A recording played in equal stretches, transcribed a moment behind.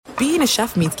being a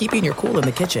chef means keeping your cool in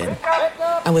the kitchen.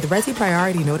 And with Resi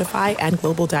Priority Notify and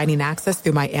Global Dining Access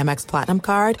through my Amex Platinum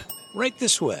card, right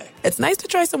this way. It's nice to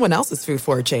try someone else's food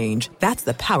for a change. That's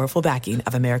the powerful backing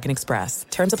of American Express.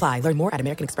 Terms apply. Learn more at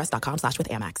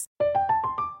americanexpress.com/withAmex.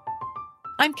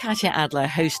 I'm Katya Adler,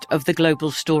 host of The Global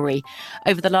Story.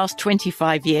 Over the last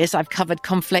 25 years, I've covered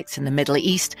conflicts in the Middle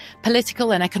East,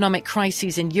 political and economic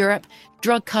crises in Europe,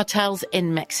 drug cartels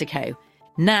in Mexico.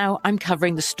 Now I'm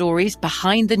covering the stories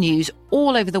behind the news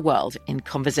all over the world in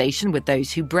conversation with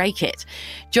those who break it.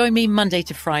 Join me Monday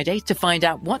to Friday to find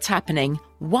out what's happening,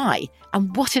 why,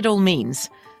 and what it all means.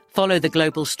 Follow The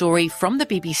Global Story from the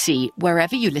BBC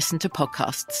wherever you listen to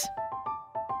podcasts.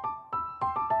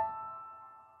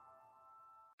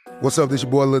 What's up, this your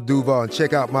boy Lil Duval, and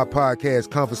check out my podcast,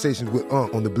 Conversations with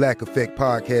Unc, on the Black Effect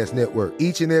Podcast Network.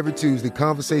 Each and every Tuesday,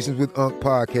 Conversations with Unc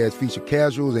podcast feature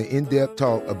casuals and in-depth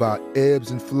talk about ebbs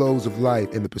and flows of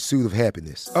life and the pursuit of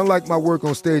happiness. Unlike my work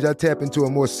on stage, I tap into a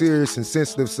more serious and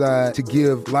sensitive side to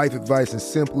give life advice and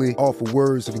simply offer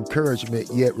words of encouragement,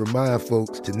 yet remind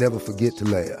folks to never forget to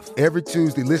laugh. Every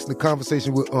Tuesday, listen to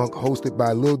Conversation with Unc, hosted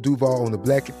by Lil Duval on the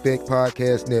Black Effect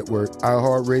Podcast Network,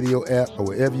 iHeartRadio app, or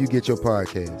wherever you get your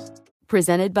podcasts.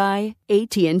 Presented by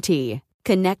AT&T.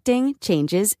 Connecting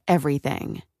changes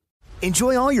everything.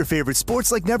 Enjoy all your favorite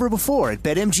sports like never before at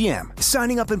BetMGM.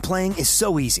 Signing up and playing is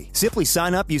so easy. Simply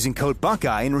sign up using code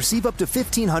Buckeye and receive up to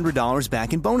 $1,500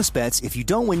 back in bonus bets if you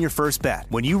don't win your first bet.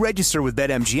 When you register with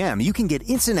BetMGM, you can get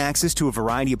instant access to a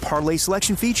variety of parlay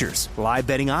selection features, live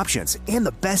betting options, and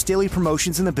the best daily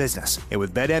promotions in the business. And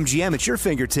with BetMGM at your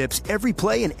fingertips, every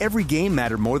play and every game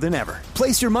matter more than ever.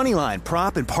 Place your moneyline,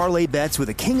 prop, and parlay bets with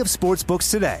the king of sportsbooks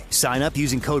today. Sign up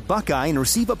using code Buckeye and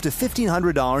receive up to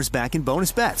 $1,500 back in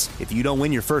bonus bets if you don't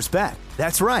win your first bet.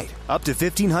 That's right, up to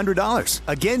 $1,500.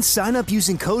 Again, sign up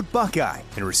using code Buckeye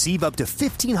and receive up to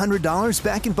 $1,500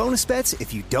 back in bonus bets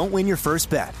if you don't win your first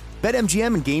bet.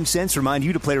 BetMGM and GameSense remind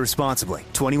you to play responsibly.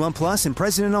 21 plus and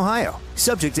present in Ohio.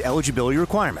 Subject to eligibility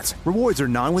requirements. Rewards are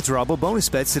non-withdrawable bonus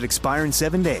bets that expire in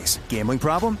 7 days. Gambling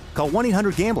problem? Call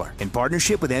 1-800-GAMBLER in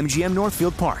partnership with MGM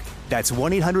Northfield Park. That's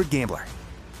 1-800-GAMBLER.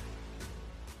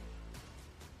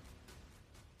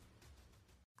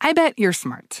 I bet you're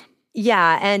smart.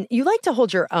 Yeah, and you like to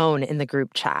hold your own in the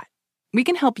group chat. We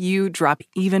can help you drop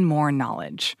even more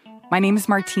knowledge. My name is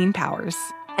Martine Powers.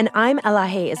 And I'm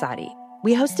Elahe Izadi.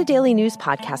 We host a daily news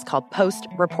podcast called Post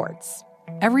Reports.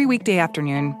 Every weekday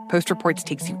afternoon, Post Reports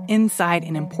takes you inside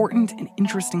an important and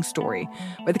interesting story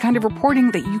with the kind of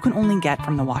reporting that you can only get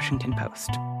from the Washington Post.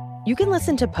 You can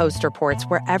listen to Post Reports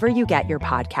wherever you get your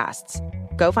podcasts.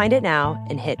 Go find it now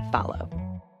and hit follow.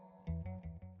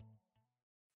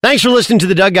 Thanks for listening to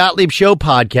the Doug Gottlieb Show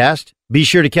podcast. Be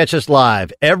sure to catch us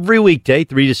live every weekday,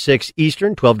 3 to 6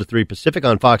 Eastern, 12 to 3 Pacific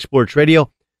on Fox Sports Radio.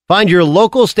 Find your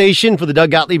local station for the Doug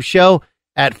Gottlieb Show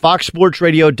at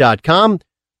foxsportsradio.com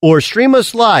or stream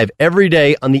us live every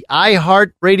day on the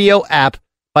iHeartRadio app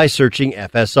by searching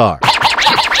FSR.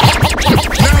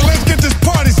 Now let's get this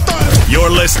party started. You're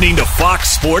listening to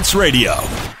Fox Sports Radio.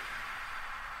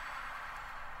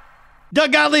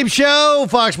 Doug Gottlieb Show,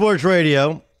 Fox Sports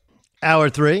Radio.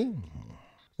 Hour 3,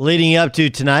 leading up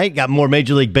to tonight. Got more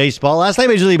Major League Baseball. Last night,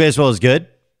 Major League Baseball was good.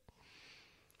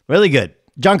 Really good.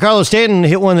 Giancarlo Stanton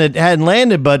hit one that hadn't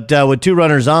landed, but with 2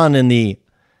 runners on in the...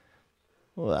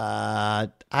 I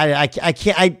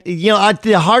can't...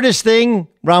 the hardest thing,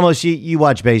 Ramos, you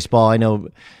watch baseball. I know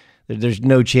there's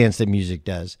no chance that music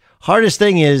does. Hardest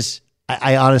thing is,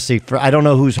 I honestly, I don't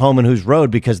know who's home and who's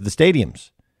road because of the stadiums,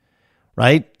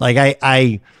 right? Like,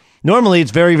 normally, it's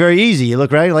very, very easy. You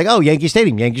look around, you're like, oh, Yankee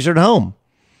Stadium, Yankees are at home.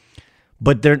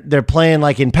 But they're playing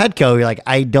like in Petco. You're like,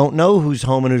 I don't know who's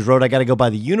home and who's road. I got to go by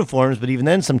the uniforms, but even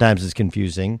then, sometimes it's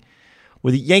confusing.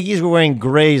 Well, the Yankees were wearing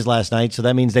grays last night, so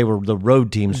that means they were the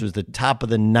road team. So it was the top of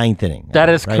the 9th inning. That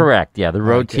is correct. Yeah, the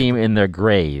road team in their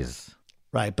grays.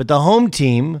 Right, but the home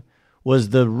team was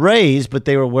the Rays, but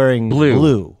they were wearing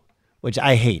blue, which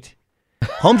I hate.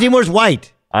 Home team wears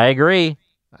white. I agree.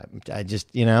 I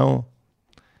just,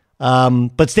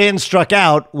 but Stanton struck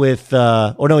out with,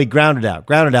 he grounded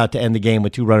out to end the game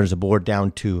with 2 runners aboard,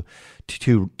 down to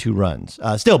two runs.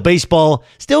 Still, baseball,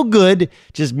 still good,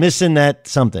 just missing that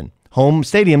something. Home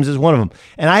stadiums is one of them.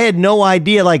 And I had no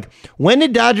idea, when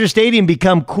did Dodger Stadium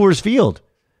become Coors Field?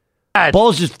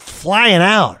 Balls just flying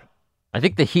out. I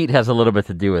think the heat has a little bit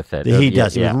to do with it. The heat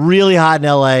does. It was really hot in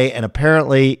L.A., and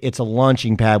apparently it's a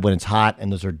launching pad when it's hot,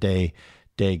 and those are day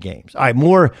games. All right,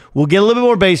 we'll get a little bit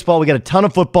more baseball. We got a ton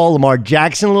of football. Lamar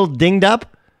Jackson a little dinged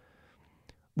up,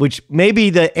 which may be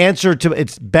the answer to,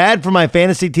 it's bad for my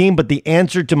fantasy team, but the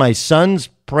answer to my son's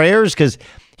prayers, because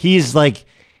he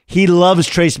loves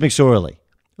Trace McSorley.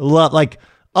 like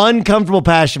uncomfortable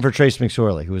passion for Trace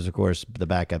McSorley, who is, of course, the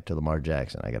backup to Lamar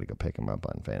Jackson. I got to go pick him up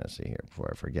on fantasy here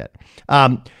before I forget.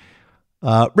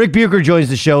 Rick Bucher joins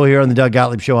the show here on the Doug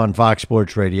Gottlieb Show on Fox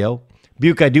Sports Radio.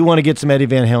 Buke, I do want to get some Eddie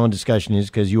Van Halen discussion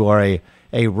because you are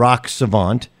a rock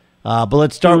savant. But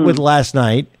let's start with last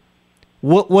night.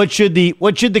 What should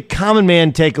the common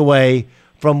man take away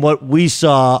from what we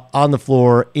saw on the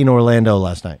floor in Orlando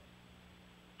last night?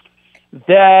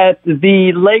 That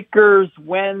the Lakers,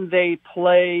 when they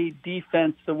play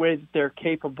defense the way that they're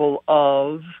capable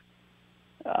of,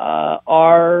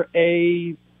 are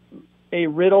a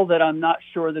riddle that I'm not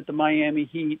sure that the Miami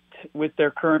Heat, with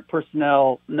their current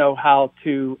personnel, know how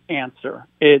to answer.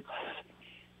 It's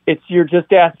you're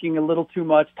just asking a little too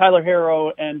much. Tyler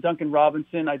Herro and Duncan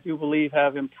Robinson, I do believe,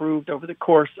 have improved over the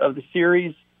course of the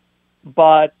series,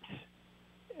 but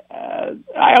I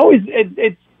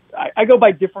go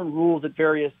by different rules at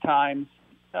various times,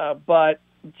 but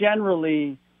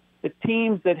generally the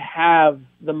teams that have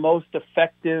the most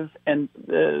effective and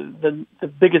the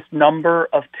biggest number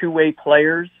of two-way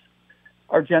players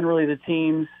are generally the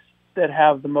teams that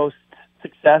have the most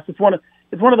success. It's one of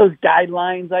those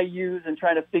guidelines I use in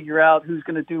trying to figure out who's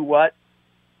going to do what,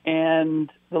 and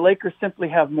the Lakers simply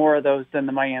have more of those than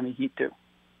the Miami Heat do.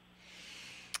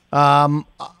 What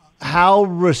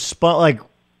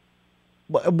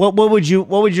would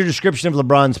your description of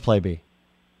LeBron's play be?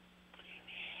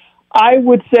 I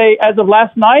would say, as of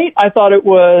last night, I thought it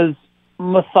was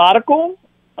methodical.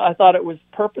 I thought it was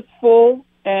purposeful.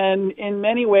 And in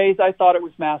many ways, I thought it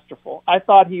was masterful. I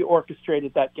thought he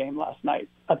orchestrated that game last night.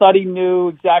 I thought he knew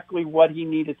exactly what he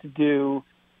needed to do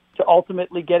to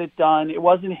ultimately get it done. It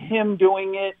wasn't him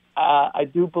doing it. I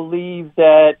do believe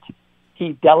that he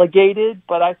delegated,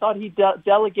 but I thought he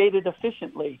delegated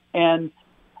efficiently. And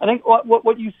I think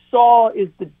what you saw is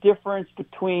the difference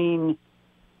between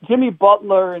Jimmy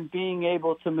Butler and being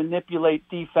able to manipulate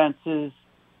defenses,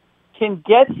 can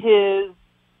get his,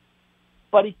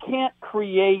 but he can't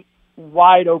create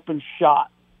wide open shots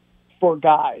for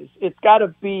guys. It's got to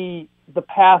be the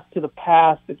pass to the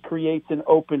pass that creates an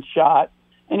open shot.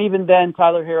 And even then,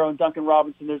 Tyler Herro and Duncan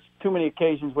Robinson, there's too many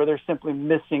occasions where they're simply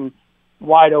missing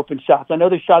wide open shots. I know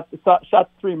they shot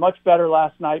three much better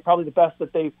last night, probably the best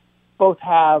that they both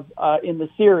have in the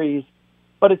series.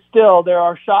 But it's still, there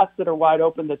are shots that are wide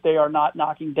open that they are not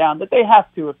knocking down, that they have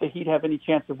to if the Heat have any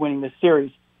chance of winning this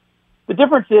series. The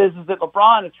difference is that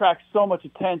LeBron attracts so much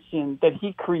attention that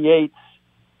he creates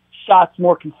shots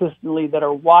more consistently that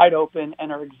are wide open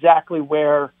and are exactly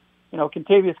where,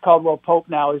 Kentavious Caldwell-Pope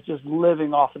now is just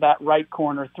living off of that right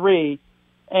corner three,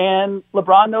 and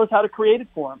LeBron knows how to create it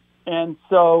for him. And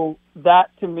so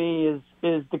that, to me,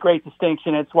 is the great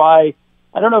distinction. It's why,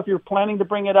 I don't know if you're planning to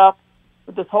bring it up,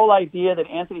 but this whole idea that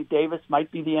Anthony Davis might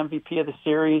be the MVP of the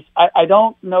series, I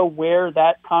don't know where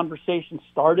that conversation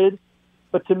started,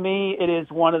 but to me, it is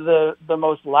one of the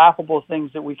most laughable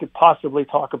things that we could possibly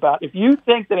talk about. If you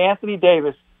think that Anthony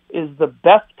Davis is the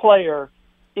best player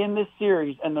in this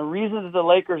series and the reason that the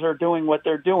Lakers are doing what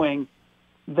they're doing,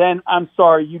 then I'm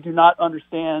sorry, you do not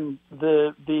understand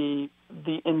the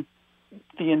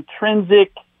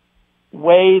intrinsic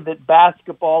way that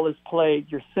basketball is played.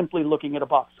 You're simply looking at a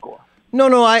box score.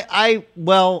 No, I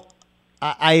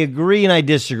agree and I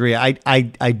disagree.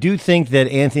 I do think that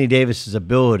Anthony Davis's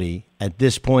ability at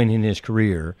this point in his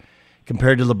career,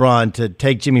 compared to LeBron, to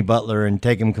take Jimmy Butler and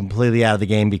take him completely out of the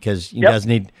game because he doesn't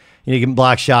need, he can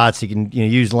block shots, he can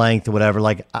use length or whatever.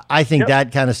 Like, I think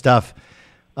that kind of stuff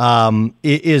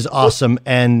is awesome.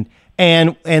 And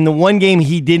the one game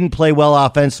he didn't play well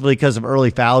offensively because of early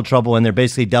foul trouble, and they're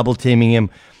basically double teaming him.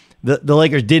 The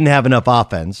Lakers didn't have enough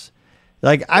offense.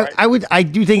 Like, I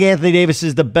do think Anthony Davis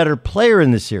is the better player in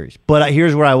this series. But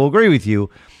here's where I will agree with you.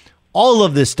 All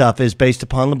of this stuff is based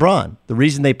upon LeBron. The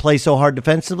reason they play so hard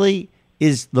defensively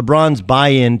is LeBron's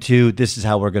buy-in to this is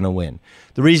how we're going to win.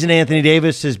 The reason Anthony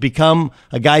Davis has become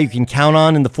a guy you can count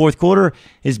on in the fourth quarter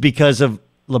is because of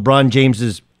LeBron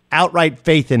James's outright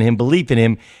faith in him, belief in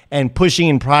him, and pushing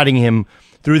and prodding him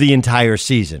through the entire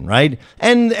season, right?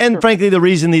 And frankly, the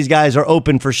reason these guys are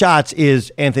open for shots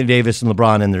is Anthony Davis and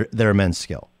LeBron and their immense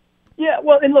skill. Yeah,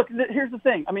 well, and look, here's the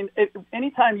thing. I mean,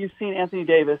 anytime you've seen Anthony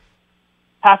Davis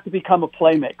have to become a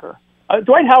playmaker,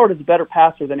 Dwight Howard is a better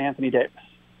passer than Anthony Davis.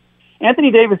 Anthony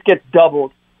Davis gets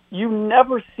doubled. You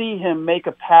never see him make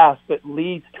a pass that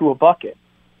leads to a bucket.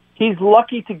 He's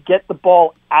lucky to get the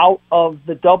ball out of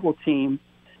the double team.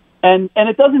 And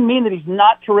it doesn't mean that he's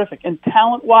not terrific. And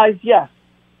talent-wise, yes,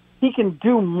 he can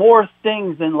do more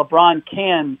things than LeBron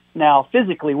can now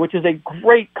physically, which is a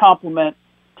great compliment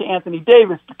to Anthony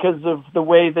Davis because of the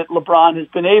way that LeBron has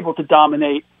been able to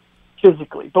dominate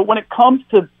physically. But when it comes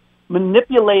to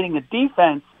manipulating a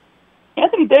defense,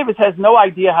 Anthony Davis has no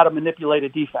idea how to manipulate a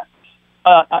defense.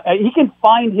 He can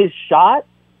find his shot,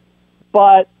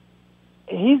 but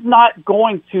he's not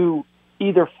going to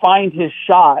either find his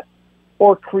shot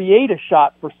or create a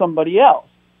shot for somebody else.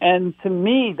 And to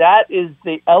me, that is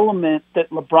the element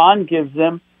that LeBron gives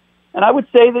them. And I would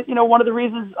say that, one of the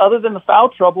reasons, other than the foul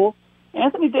trouble,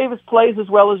 Anthony Davis plays as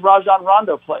well as Rajon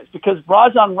Rondo plays, because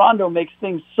Rajon Rondo makes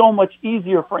things so much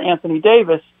easier for Anthony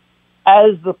Davis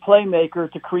as the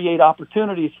playmaker to create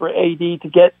opportunities for AD to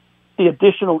get the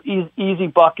additional easy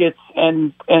buckets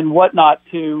and whatnot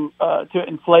to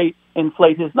inflate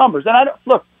his numbers. And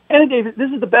look, Anthony Davis,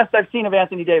 this is the best I've seen of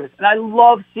Anthony Davis, and I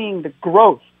love seeing the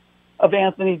growth of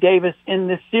Anthony Davis in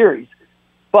this series.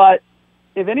 But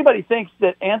if anybody thinks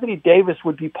that Anthony Davis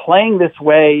would be playing this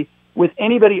way with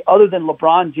anybody other than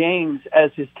LeBron James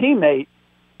as his teammate,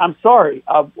 I'm sorry.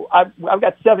 I've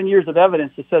got 7 years of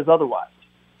evidence that says otherwise.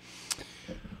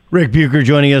 Rick Bucher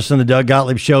joining us on the Doug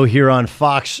Gottlieb Show here on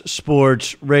Fox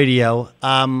Sports Radio.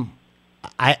 I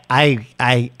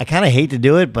kind of hate to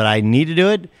do it, but I need to do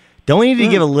it. Don't we need to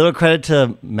give a little credit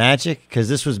to Magic? Because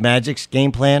this was Magic's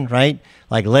game plan, right?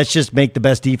 Like, let's just make the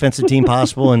best defensive team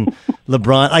possible. And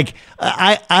LeBron,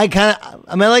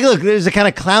 look, there's a kind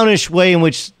of clownish way in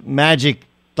which Magic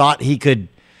thought he could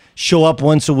show up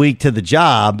once a week to the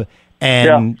job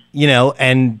and,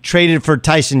 and traded for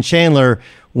Tyson Chandler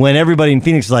when everybody in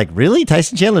Phoenix is like, really?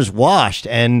 Tyson Chandler's washed.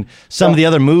 And some of the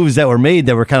other moves that were made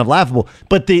that were kind of laughable.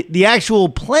 But the actual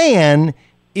plan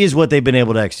is what they've been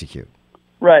able to execute.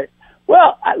 Right.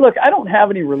 Well, I don't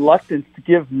have any reluctance to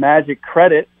give Magic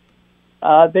credit.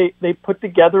 They put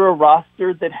together a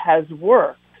roster that has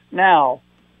worked. Now,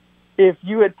 if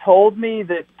you had told me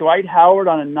that Dwight Howard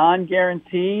on a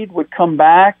non-guaranteed would come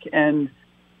back and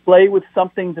play with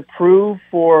something to prove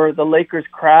for the Lakers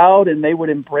crowd and they would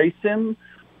embrace him,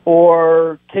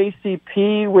 or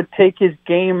KCP would take his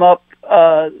game up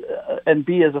and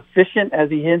be as efficient as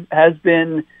he has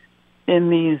been in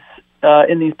these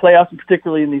playoffs, and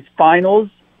particularly in these finals,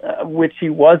 which he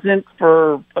wasn't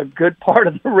for a good part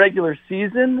of the regular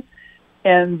season,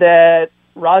 and that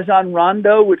Rajon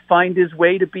Rondo would find his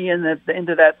way to be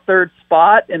into that third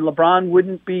spot, and LeBron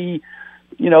wouldn't be,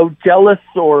 jealous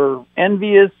or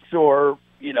envious or,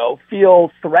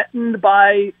 feel threatened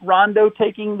by Rondo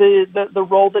taking the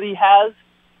role that he has.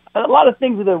 A lot of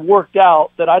things that have worked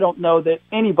out that I don't know that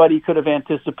anybody could have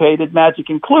anticipated, Magic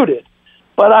included.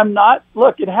 But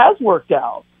it has worked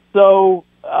out. So,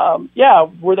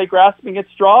 were they grasping at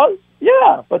straws?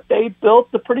 Yeah, but they built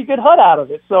a pretty good hut out of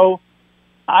it. So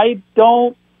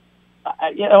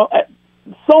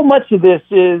so much of this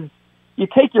is you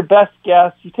take your best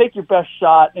guess, you take your best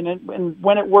shot, and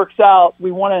when it works out,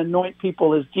 we want to anoint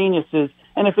people as geniuses.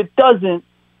 And if it doesn't,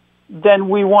 then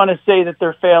we want to say that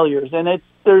they're failures. And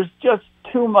there's just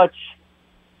too much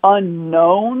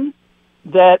unknown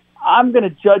that I'm going to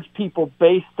judge people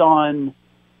based on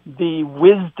the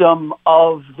wisdom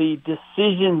of the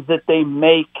decisions that they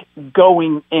make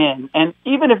going in. And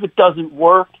even if it doesn't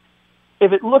work,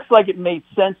 if it looks like it made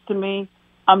sense to me,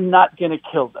 I'm not going to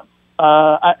kill them.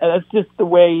 That's just the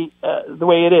way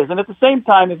it is. And at the same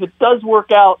time, if it does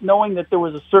work out, knowing that there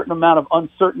was a certain amount of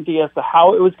uncertainty as to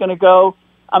how it was going to go,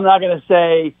 I'm not going to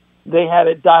say they had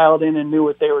it dialed in and knew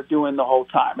what they were doing the whole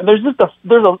time. And there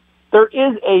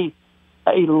is a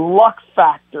luck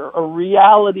factor, a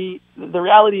reality. The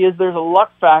reality is there's a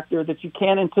luck factor that you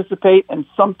can't anticipate, and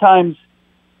sometimes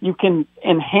you can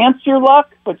enhance your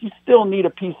luck, but you still need a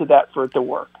piece of that for it to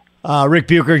work. Rick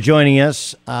Bucher joining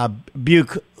us.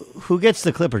 Buke, who gets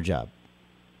the Clipper job?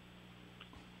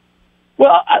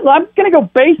 Well, I'm going to go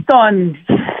based on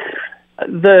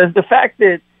the fact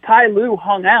that Ty Lue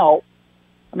hung out.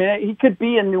 I mean, he could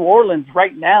be in New Orleans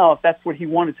right now if that's what he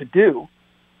wanted to do,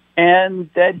 and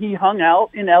that he hung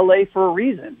out in L.A. for a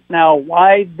reason. Now,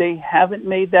 why they haven't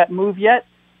made that move yet,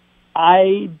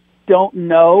 I don't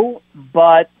know,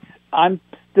 but I'm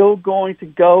still going to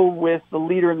go with the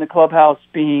leader in the clubhouse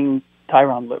being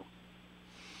Tyronn Lue.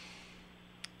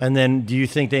 And then do you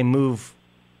think they move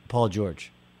Paul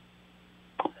George?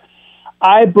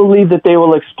 I believe that they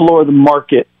will explore the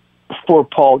market for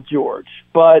Paul George.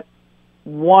 But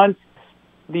once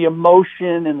the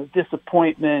emotion and the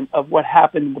disappointment of what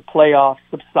happened in the playoffs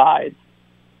subsides,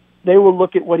 they will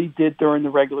look at what he did during the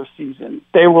regular season.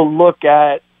 They will look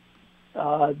at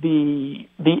the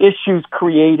issues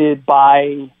created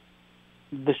by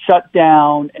the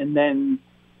shutdown and then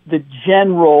the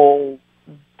general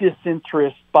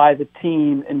disinterest by the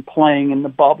team in playing in the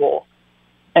bubble,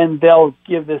 and they'll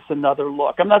give this another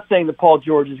look. I'm not saying that Paul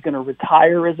George is going to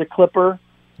retire as a Clipper,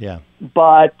 Yeah.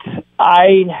 But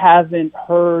I haven't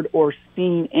heard or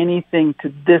seen anything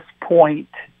to this point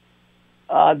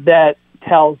that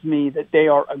tells me that they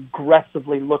are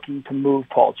aggressively looking to move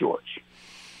Paul George.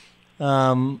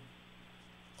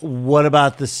 What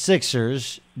about the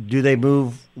Sixers? Do they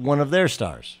move one of their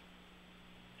stars?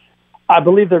 I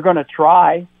believe they're going to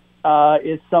try.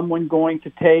 Is someone going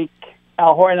to take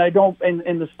Al Horford? And I don't,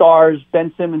 in the stars,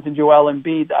 Ben Simmons and Joel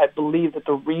Embiid, I believe that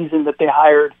the reason that they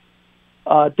hired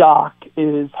Doc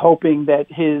is hoping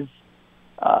that his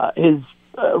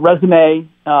resume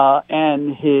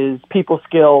and his people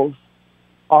skills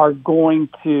are going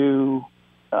to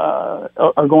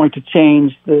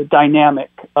change the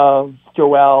dynamic of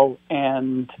Joel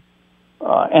and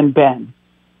Ben.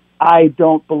 I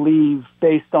don't believe,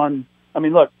 based on, I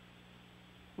mean, look,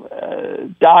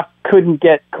 Doc couldn't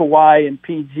get Kawhi and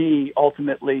PG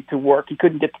ultimately to work. He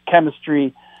couldn't get the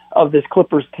chemistry of this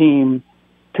Clippers team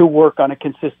to work on a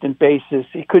consistent basis.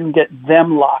 He couldn't get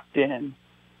them locked in.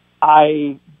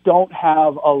 I don't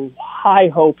have a high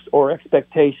hopes or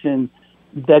expectation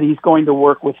that he's going to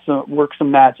work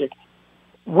some magic.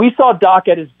 We saw Doc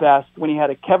at his best when he had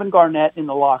a Kevin Garnett in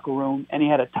the locker room and he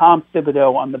had a Tom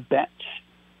Thibodeau on the bench.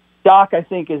 Doc, I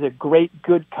think, is a great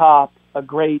good cop, a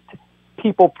great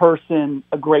people person,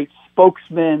 a great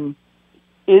spokesman.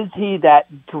 Is he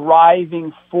that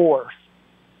driving force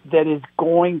that is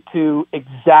going to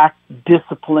exact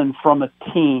discipline from a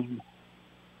team?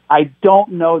 I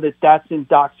don't know that that's in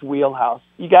Doc's wheelhouse.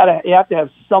 You have to have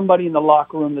somebody in the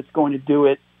locker room that's going to do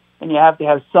it, and you have to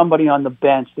have somebody on the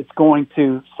bench that's going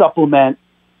to supplement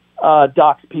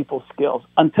Doc's people skills.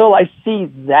 Until I see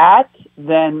that,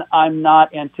 then I'm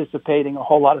not anticipating a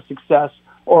whole lot of success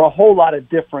or a whole lot of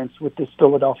difference with this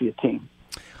Philadelphia team.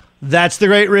 That's the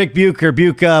great Rick Bucher.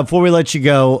 Bucher, before we let you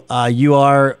go,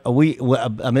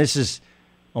 this is,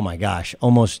 oh my gosh,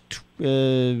 almost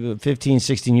 15,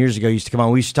 16 years ago, used to come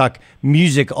on. We used to talk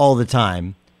music all the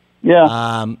time.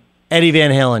 Yeah. Eddie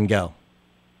Van Halen, go.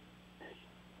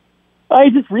 He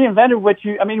just reinvented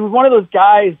he was one of those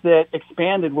guys that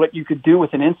expanded what you could do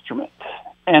with an instrument.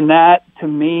 And that, to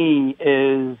me,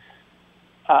 is,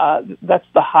 that's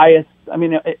the highest. I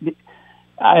mean,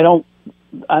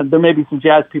 there may be some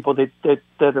jazz people that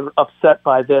are upset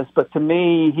by this, but to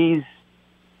me,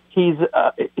 he's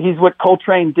what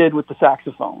Coltrane did with the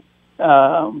saxophone,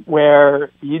 where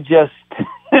you just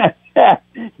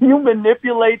you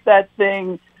manipulate that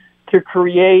thing to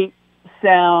create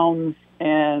sounds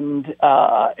and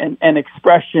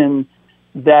expression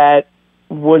that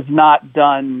was not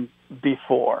done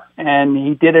before, and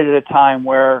he did it at a time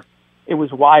where it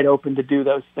was wide open to do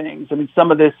those things. I mean,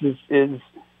 some of this is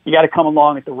you got to come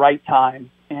along at the right time,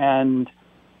 and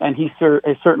he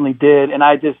certainly did. And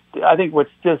I think what's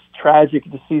just tragic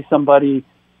to see somebody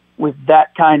with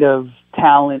that kind of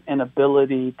talent and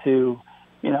ability to,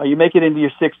 you make it into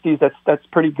your 60s. That's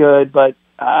pretty good, but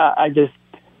I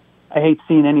hate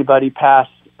seeing anybody pass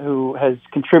who has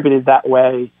contributed that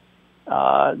way,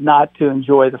 not to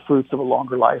enjoy the fruits of a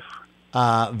longer life.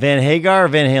 Van Hagar or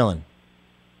Van Halen?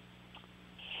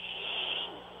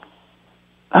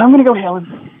 I'm going to go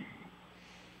Halen.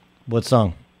 What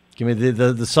song? Give me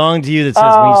the song to you that says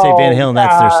when you say Van Halen,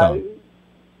 that's their song.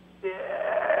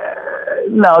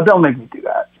 No, don't make me do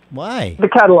that. Why? The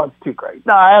catalog's too great.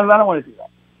 No, I don't want to do that.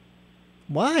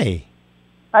 Why?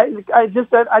 I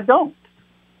don't.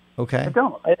 Okay. I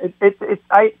don't.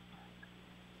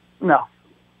 No.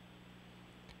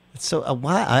 So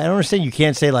why? I don't understand. You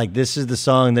can't say like this is the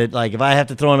song that, like, if I have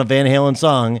to throw on a Van Halen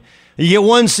song, you get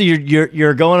one. So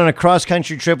you're going on a cross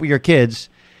country trip with your kids,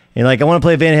 and like I want to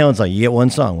play a Van Halen song. You get one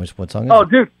song. What song is it?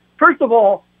 Dude! First of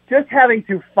all, just having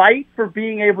to fight for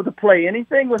being able to play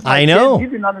anything with my kids, you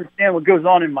didn't understand what goes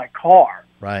on in my car.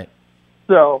 Right.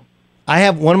 So I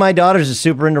have one of my daughters is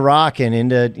super into rock and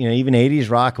into even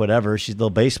 80s rock, whatever. She's a little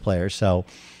bass player, so.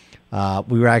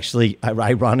 We were actually,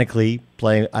 ironically,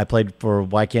 playing. I played for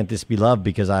 "Why Can't This Be Love"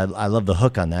 because I love the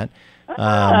hook on that,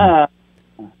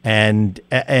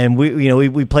 and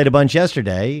we played a bunch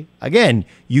yesterday. Again,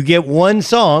 you get one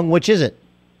song. Which is it?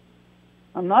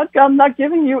 I'm not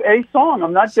giving you a song.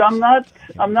 I'm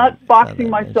not boxing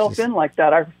myself in like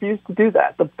that. I refuse to do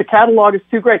that. The catalog is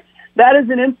too great. That is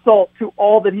an insult to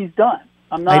all that he's done.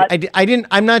 I'm not.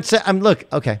 I'm not saying.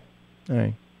 Look. Okay. All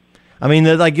right. I mean,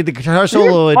 the guitar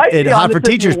solo at Hot for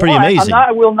Teacher is pretty amazing.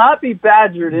 I will not be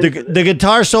badgered into this. The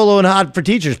guitar solo in Hot for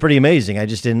Teacher is pretty amazing. I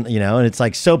just didn't, and it's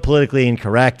like so politically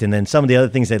incorrect. And then some of the other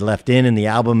things they left in the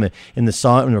album, in the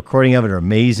song and recording of it are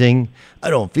amazing.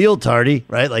 I don't feel tardy,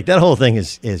 right? Like that whole thing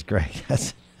is great.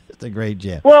 That's a great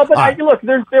jam. Well, but look,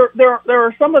 there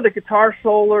are some of the guitar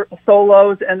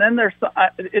solos, and then there's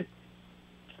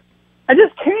I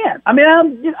just can't. I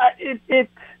mean,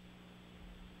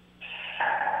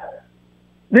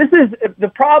 this is the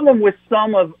problem with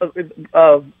some of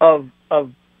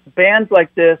bands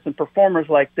like this and performers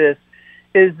like this,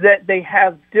 is that they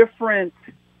have different,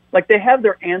 like they have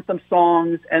their anthem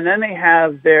songs, and then they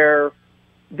have their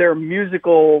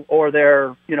musical or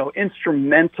their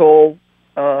instrumental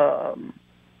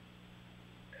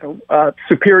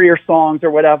superior songs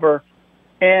or whatever.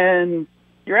 And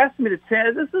you're asking me to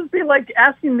this would be like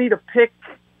asking me to pick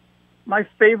my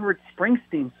favorite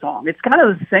Springsteen song. It's kind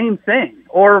of the same thing.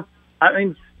 Or, I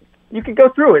mean, you could go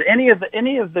through it. Any of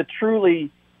the truly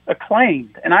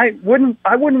acclaimed, and I wouldn't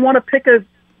want to pick a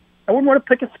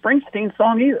Springsteen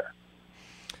song either.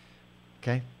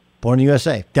 Okay. Born in the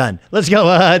USA. Done. Let's go.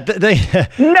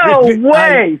 No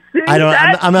way.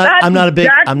 I'm not a big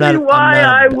Springsteen. I'm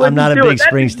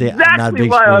not a big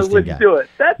Springsteen guy. Do it.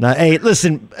 Hey,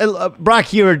 listen, Brock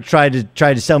Hewer tried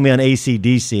to sell me on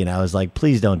AC/DC, and I was like,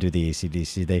 please don't do the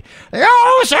AC/DC. They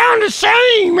all sound the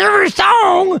same every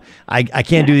song. I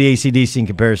can't do the AC/DC in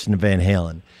comparison to Van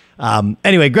Halen.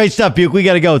 Anyway, great stuff, Buke. We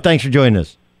got to go. Thanks for joining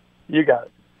us. You got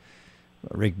it.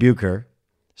 Rick Bucher,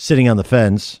 sitting on the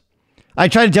fence. I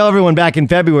tried to tell everyone back in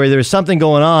February there was something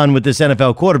going on with this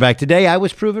NFL quarterback. Today, I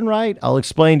was proven right. I'll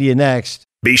explain to you next.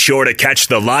 Be sure to catch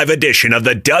the live edition of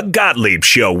the Doug Gottlieb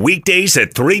Show weekdays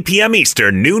at 3 p.m.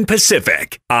 Eastern, noon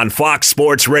Pacific on Fox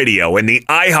Sports Radio and the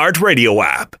iHeartRadio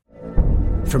app.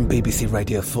 From BBC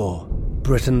Radio 4,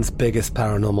 Britain's biggest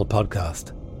paranormal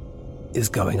podcast is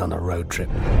going on a road trip.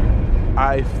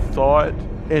 I thought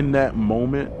in that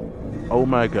moment, oh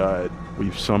my God,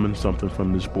 we've summoned something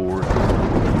from this board.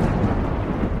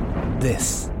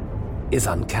 This is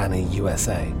Uncanny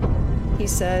USA. He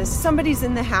says, somebody's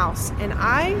in the house, and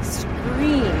I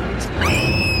screamed.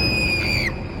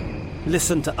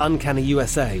 Listen to Uncanny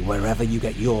USA wherever you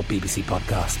get your BBC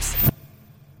podcasts,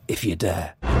 if you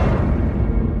dare.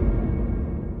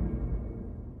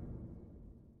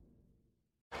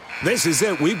 This is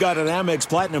it. We've got an Amex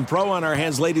Platinum Pro on our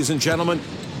hands, ladies and gentlemen.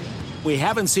 We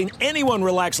haven't seen anyone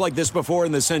relax like this before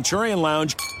in the Centurion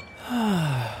Lounge.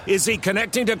 Is he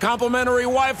connecting to complimentary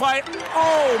Wi-Fi?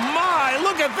 Oh, my!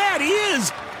 Look at that! He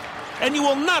is! And you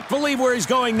will not believe where he's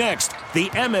going next. The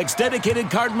Amex dedicated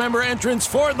card member entrance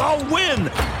for the win!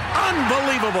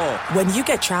 Unbelievable! When you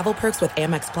get travel perks with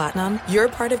Amex Platinum, you're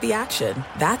part of the action.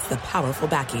 That's the powerful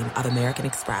backing of American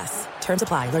Express. Terms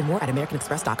apply. Learn more at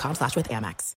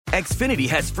americanexpress.com/withAmex. Xfinity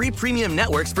has free premium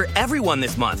networks for everyone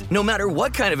this month, no matter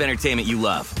what kind of entertainment you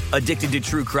love. Addicted to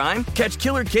true crime? Catch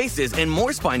killer cases and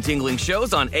more spine-tingling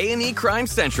shows on A&E Crime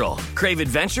Central. Crave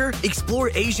adventure?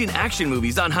 Explore Asian action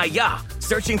movies on Hi-YAH.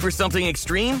 Searching for something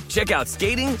extreme? Check out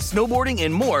skating, snowboarding,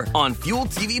 and more on Fuel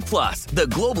TV Plus, the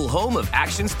global home of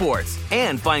action sports.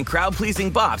 And find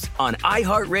crowd-pleasing bops on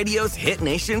iHeartRadio's Hit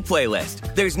Nation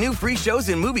playlist. There's new free shows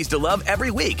and movies to love every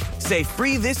week. Say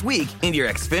free this week in your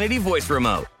Xfinity voice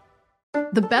remote.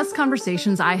 The best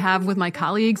conversations I have with my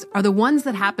colleagues are the ones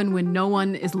that happen when no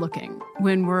one is looking,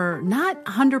 when we're not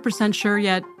 100% sure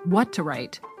yet what to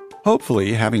write.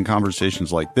 Hopefully, having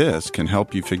conversations like this can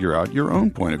help you figure out your own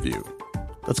point of view.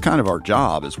 That's kind of our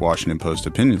job as Washington Post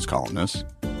opinions columnists.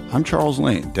 I'm Charles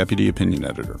Lane, Deputy Opinion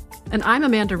Editor. And I'm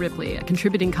Amanda Ripley, a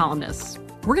contributing columnist.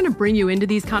 We're going to bring you into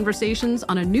these conversations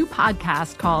on a new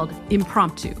podcast called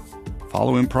Impromptu.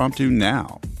 Follow Impromptu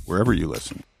now, wherever you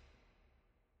listen.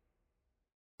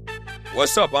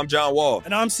 What's up? I'm John Wall.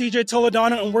 And I'm CJ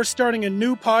Toledano, and we're starting a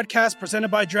new podcast presented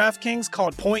by DraftKings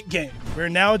called Point Game. We're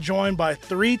now joined by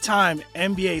three-time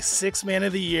NBA Sixth Man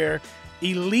of the Year,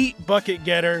 elite bucket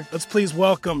getter. Let's please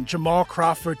welcome Jamal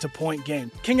Crawford to Point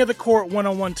Game. King of the Court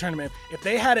one-on-one tournament. If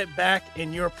they had it back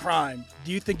in your prime,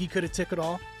 do you think you could have took it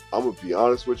all? I'm going to be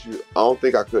honest with you. I don't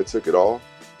think I could have took it all,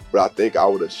 but I think I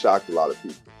would have shocked a lot of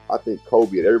people. I think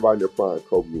Kobe and everybody in their prime,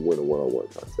 Kobe would win a one-on-one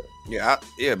contest. Yeah,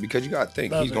 because you got to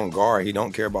think. He's going to guard. He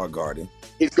don't care about guarding.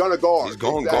 He's going to guard. He's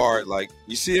going to guard. Like,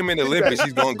 you see him in the Olympics,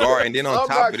 he's going to guard. And then on top of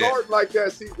that. I'm not guarding like that,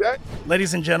 CJ.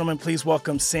 Ladies and gentlemen, please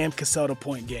welcome Sam Cassell to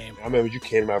Point Game. I remember you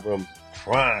came out from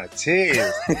prime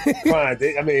 10.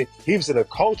 I mean, he was in a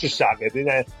culture shock. And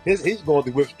then he's going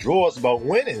through withdrawals about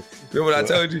winning. Remember what I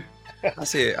told you? I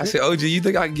said, OG, you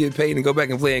think I can get paid and go back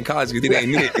and play in college because it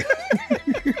ain't it?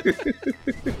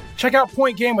 Check out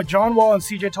Point Game with John Wall and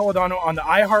CJ Toledano on the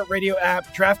iHeartRadio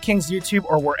app, DraftKings YouTube,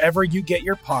 or wherever you get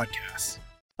your podcasts.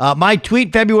 My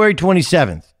tweet, February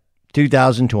 27th,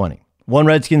 2020. One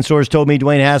Redskins source told me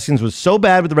Dwayne Haskins was so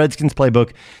bad with the Redskins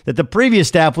playbook that the previous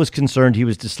staff was concerned he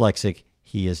was dyslexic.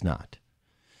 He is not.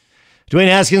 Dwayne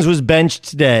Haskins was benched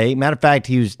today. Matter of fact,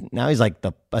 he's like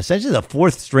essentially the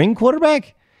fourth string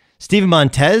quarterback. Steven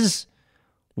Montez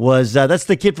was that's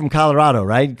the kid from Colorado,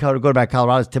 right? Quarterback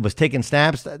Colorado was taking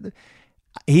snaps.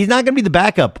 He's not going to be the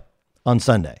backup on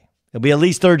Sunday. He'll be at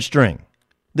least third string.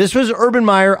 This was Urban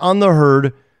Meyer on the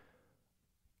herd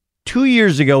 2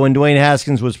 years ago when Dwayne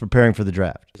Haskins was preparing for the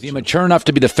draft. Is he mature enough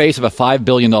to be the face of a $5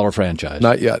 billion franchise?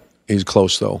 Not yet. He's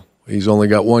close, though. He's only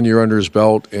got 1 year under his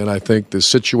belt, and I think the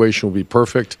situation will be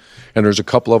perfect. And there's a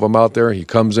couple of them out there. He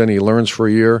comes in, he learns for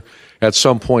a year. At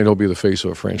some point, he'll be the face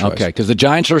of a franchise. Okay, because the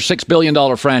Giants are a $6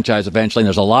 billion franchise eventually, and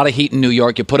there's a lot of heat in New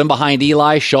York. You put him behind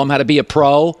Eli, show him how to be a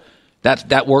pro.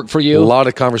 That worked for you? A lot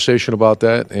of conversation about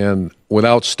that, and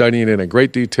without studying it in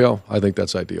great detail, I think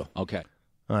that's ideal. Okay.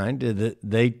 All right.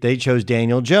 They chose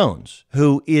Daniel Jones,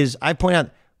 who is, I point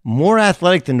out, more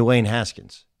athletic than Dwayne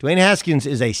Haskins. Dwayne Haskins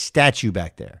is a statue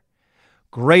back there.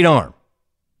 Great arm.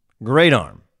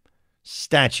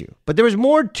 Statue. But there was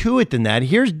more to it than that.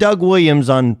 Here's Doug Williams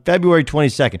on February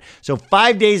 22nd. So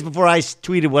 5 days before I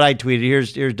tweeted what I tweeted,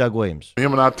 here's Doug Williams.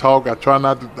 Him and I talk. I try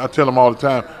not to. I tell him all the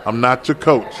time, I'm not your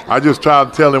coach. I just try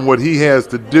to tell him what he has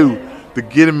to do to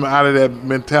get him out of that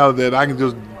mentality that I can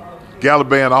just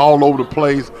gallivant all over the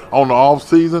place on the off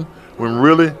season, when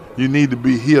really you need to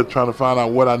be here trying to find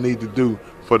out what I need to do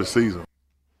for the season.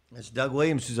 It's Doug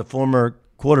Williams, who's a former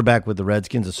quarterback with the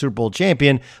Redskins, a Super Bowl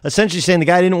champion, essentially saying the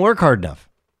guy didn't work hard enough.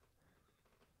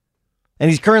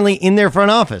 And he's currently in their front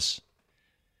office.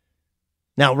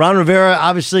 Now, Ron Rivera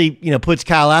obviously, puts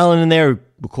Kyle Allen in there,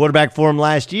 quarterback for him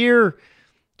last year,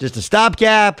 just a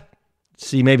stopgap.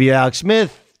 See maybe Alex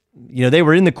Smith. They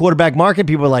were in the quarterback market.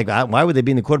 People were like, why would they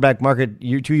be in the quarterback market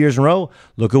 2 years in a row?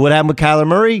 Look at what happened with Kyler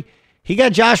Murray. He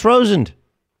got Josh Rosen.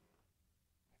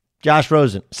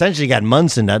 Essentially got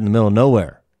Munson out in the middle of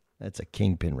nowhere. That's a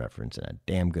Kingpin reference and a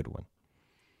damn good one.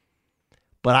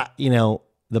 But,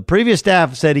 the previous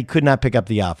staff said he could not pick up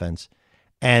the offense.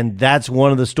 And that's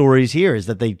one of the stories here is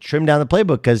that they trimmed down the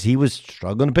playbook because he was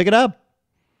struggling to pick it up.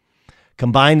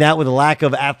 Combine that with a lack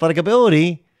of athletic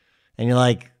ability, and you're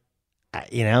like,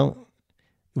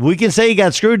 we can say he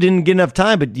got screwed, didn't get enough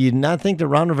time, but do you not think that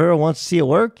Ron Rivera wants to see it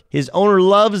work? His owner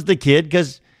loves the kid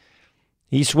because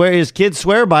his kids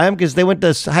swear by him because they went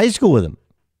to high school with him.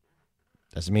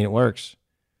 Doesn't mean it works.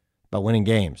 About winning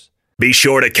games. Be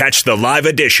sure to catch the live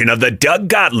edition of the Doug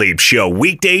Gottlieb Show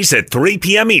weekdays at 3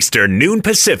 p.m. Eastern, noon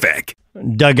Pacific.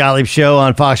 Doug Gottlieb Show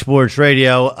on Fox Sports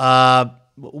Radio.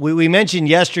 We mentioned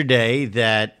yesterday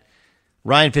that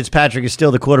Ryan Fitzpatrick is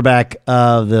still the quarterback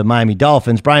of the Miami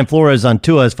Dolphins. Brian Flores on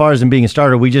Tua. As far as him being a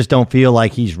starter, we just don't feel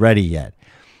like he's ready yet.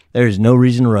 There's no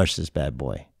reason to rush this bad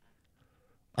boy.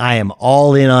 I am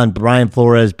all in on Brian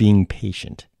Flores being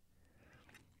patient.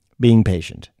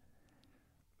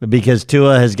 Because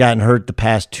Tua has gotten hurt the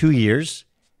past 2 years,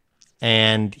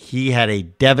 and he had a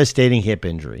devastating hip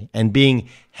injury. And being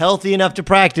healthy enough to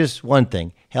practice, one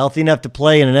thing. Healthy enough to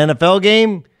play in an NFL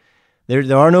game,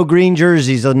 there are no green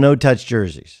jerseys or no-touch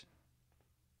jerseys.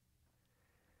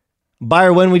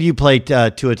 Bayer, when would you play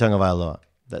Tua Tagovailoa?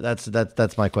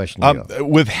 That's my question to you.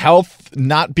 With health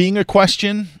not being a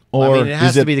question? Or it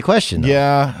has to be the question, though.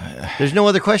 Yeah. There's no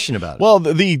other question about it. Well,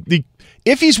 the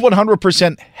if he's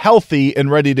 100% healthy and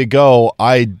ready to go,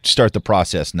 I'd start the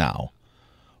process now.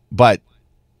 But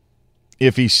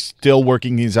if he's still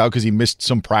working these out because he missed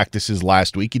some practices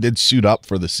last week, he did suit up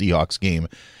for the Seahawks game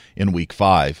in Week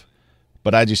 5.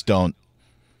 But I just don't.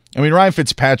 I mean, Ryan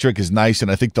Fitzpatrick is nice,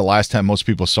 and I think the last time most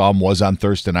people saw him was on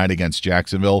Thursday night against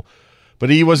Jacksonville.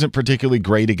 But he wasn't particularly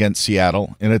great against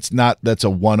Seattle, and that's a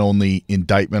one-only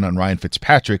indictment on Ryan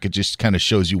Fitzpatrick. It just kind of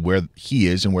shows you where he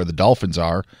is and where the Dolphins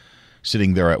are,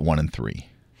 sitting there at 1-3.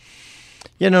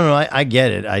 Yeah, no, I get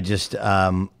it. I just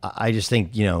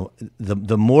think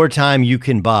the more time you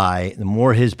can buy, the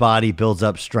more his body builds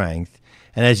up strength.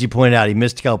 And as you pointed out, he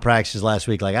missed a couple practices last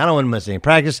week. Like, I don't want to miss any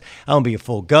practice. I want to be a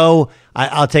full go.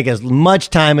 I'll take as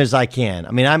much time as I can.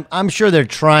 I mean, I'm sure they're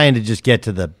trying to just get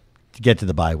to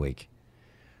the bye week.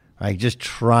 Right, just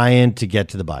trying to get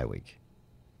to the bye week.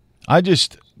 I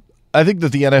think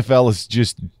that the NFL is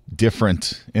just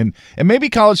different, and maybe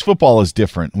college football is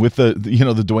different with the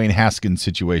Dwayne Haskins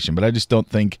situation. But I just don't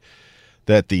think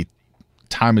that the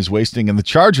time is wasting, and the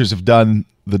Chargers have done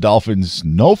the Dolphins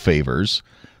no favors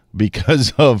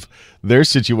because of their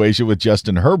situation with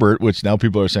Justin Herbert, which now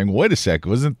people are saying, wait a sec,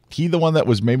 wasn't he the one that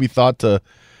was maybe thought to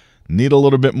need a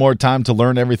little bit more time to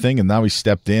learn everything, and now he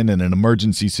stepped in an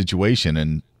emergency situation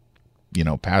and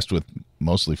passed with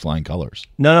mostly flying colors.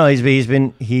 No, he's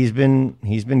been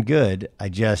good.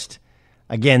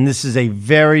 Again, this is a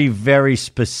very, very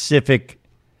specific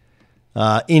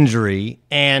injury,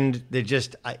 and they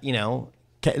just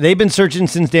they've been searching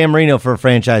since Dan Marino for a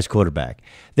franchise quarterback.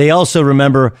 They also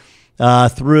remember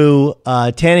threw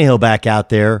Tannehill back out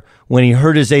there when he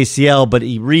hurt his ACL, but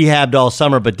he rehabbed all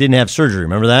summer but didn't have surgery.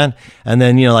 Remember that? And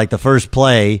then, like the first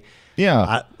play, he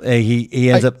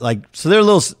ends up so they're a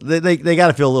little. They got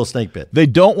to feel a little snake bit. You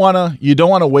don't want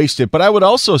to waste it. But I would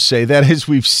also say that as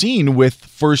we've seen with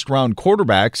first round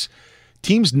quarterbacks,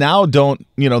 teams now don't.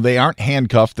 They aren't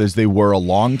handcuffed as they were a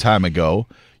long time ago.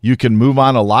 You can move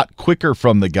on a lot quicker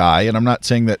from the guy, and I'm not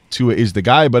saying that Tua is the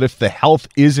guy, but if the health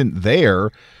isn't there,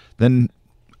 then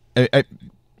I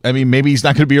mean, maybe he's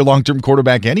not going to be your long-term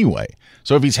quarterback anyway.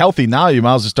 So if he's healthy now, you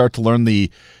might as well start to learn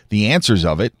the answers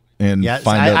of it and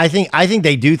find out. I think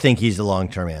they do think he's the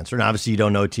long-term answer, and obviously you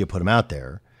don't know it till you put him out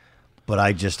there. But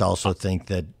I just also think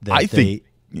that go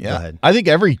ahead. I think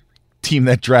every team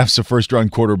that drafts a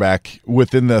first-round quarterback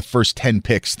within the first 10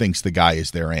 picks thinks the guy is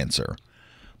their answer.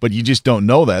 But you just don't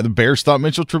know that. The Bears thought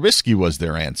Mitchell Trubisky was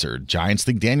their answer. Giants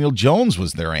think Daniel Jones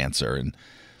was their answer. And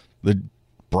the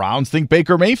Browns think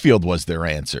Baker Mayfield was their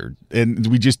answer. And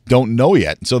we just don't know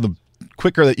yet. So the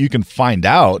quicker that you can find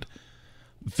out,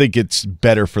 I think it's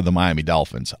better for the Miami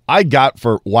Dolphins. I got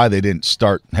for why they didn't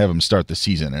have him start the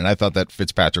season. And I thought that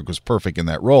Fitzpatrick was perfect in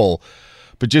that role.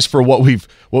 But just for what we've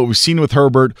seen with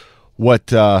Herbert,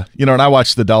 and I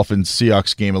watched the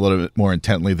Dolphins-Seahawks game a little bit more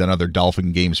intently than other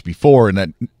Dolphin games before, and that,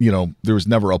 there was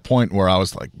never a point where I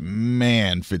was like,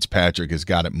 man, Fitzpatrick has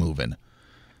got it moving.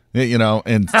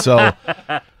 And so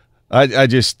I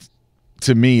just,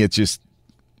 to me, it just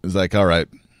was like, all right,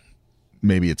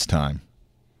 maybe it's time.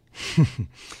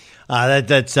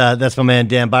 That's my man,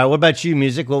 Dan Byer. What about you,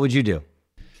 Music? What would you do?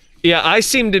 Yeah, I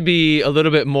seem to be a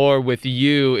little bit more with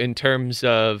you in terms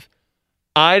of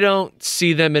I don't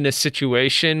see them in a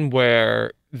situation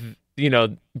where,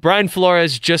 Brian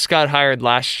Flores just got hired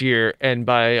last year and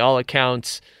by all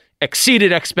accounts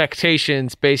exceeded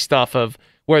expectations based off of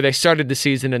where they started the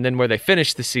season and then where they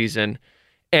finished the season.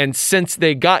 And since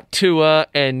they got Tua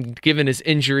and given his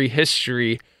injury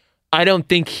history, I don't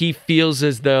think he feels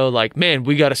as though like, man,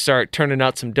 we got to start turning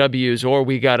out some W's or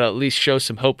we got to at least show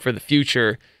some hope for the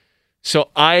future. So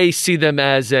I see them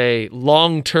as a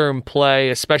long-term play,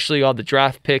 especially all the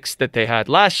draft picks that they had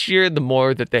last year, the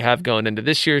more that they have going into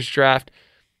this year's draft.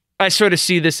 I sort of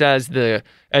see this as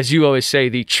as you always say,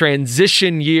 the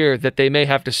transition year that they may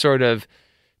have to sort of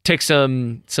take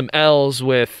some L's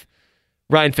with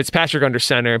Ryan Fitzpatrick under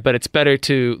center, but it's better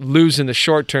to lose in the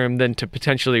short term than to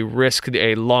potentially risk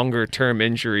a longer-term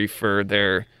injury for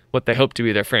what they hope to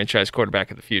be their franchise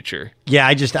quarterback of the future.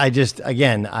 Yeah,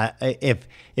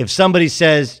 if somebody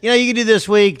says, you can do this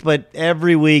week, but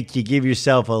every week you give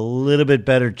yourself a little bit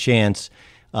better chance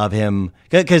of him.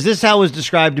 Because this is how it was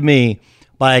described to me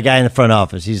by a guy in the front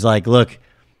office. He's like, look,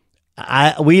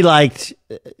 they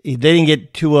didn't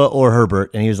get Tua or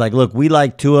Herbert. And he was like, look, we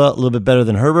like Tua a little bit better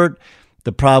than Herbert.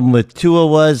 The problem with Tua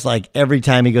was like every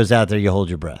time he goes out there, you hold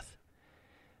your breath.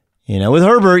 With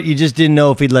Herbert, you just didn't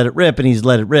know if he'd let it rip, and he's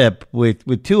let it rip.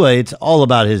 With Tua, it's all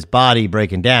about his body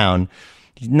breaking down.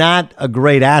 He's not a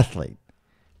great athlete.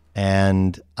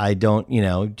 And I don't,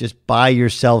 just buy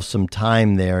yourself some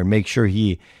time there and make sure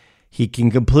he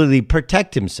can completely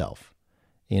protect himself.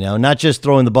 Not just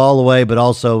throwing the ball away, but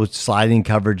also sliding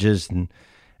coverages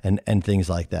and things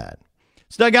like that.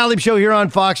 It's the Doug Gottlieb Show here on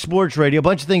Fox Sports Radio. A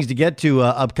bunch of things to get to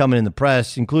upcoming in the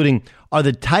press, including, are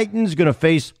the Titans going to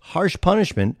face harsh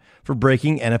punishment for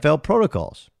breaking NFL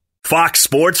protocols? Fox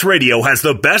Sports Radio has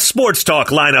the best sports talk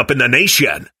lineup in the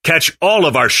nation. Catch all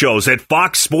of our shows at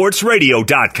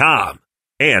foxsportsradio.com.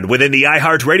 And within the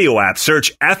iHeartRadio app,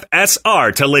 search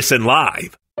FSR to listen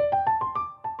live.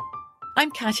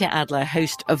 I'm Katya Adler,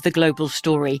 host of The Global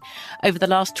Story. Over the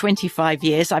last 25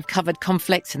 years, I've covered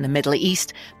conflicts in the Middle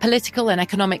East, political and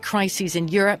economic crises in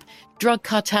Europe, drug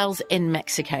cartels in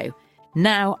Mexico.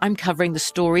 Now I'm covering the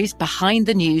stories behind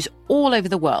the news all over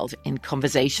the world in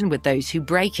conversation with those who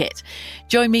break it.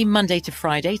 Join me Monday to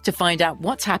Friday to find out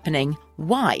what's happening,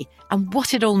 why, and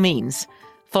what it all means.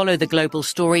 Follow The Global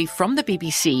Story from the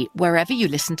BBC wherever you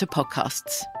listen to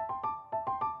podcasts.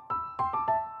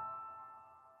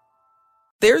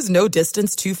 There's no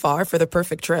distance too far for the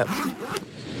perfect trip.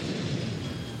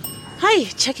 Hi,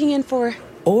 checking in for...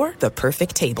 Or the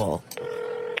perfect table.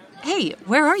 Hey,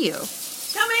 where are you?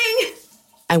 Coming!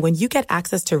 And when you get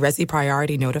access to Resi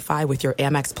Priority Notify with your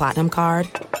Amex Platinum card...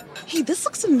 Hey, this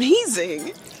looks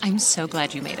amazing. I'm so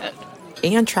glad you made it.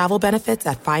 And travel benefits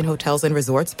at fine hotels and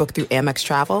resorts booked through Amex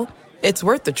Travel, it's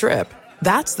worth the trip.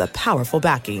 That's the powerful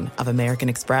backing of American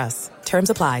Express. Terms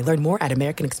apply. Learn more at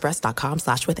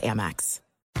americanexpress.com/withAmex.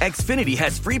 Xfinity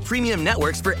has free premium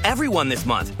networks for everyone this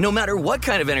month, no matter what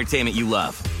kind of entertainment you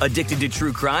love. Addicted to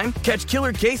true crime? Catch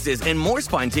killer cases and more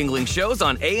spine-tingling shows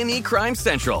on A&E Crime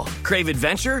Central. Crave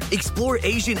adventure? Explore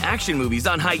Asian action movies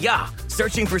on Hi-Ya.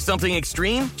 Searching for something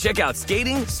extreme? Check out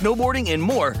skating, snowboarding, and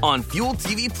more on Fuel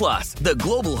TV Plus, the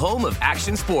global home of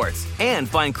action sports. And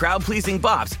find crowd-pleasing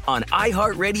bops on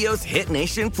iHeartRadio's Hit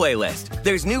Nation playlist.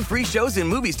 There's new free shows and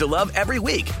movies to love every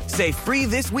week. Say free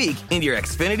this week in your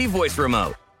Xfinity voice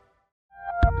remote.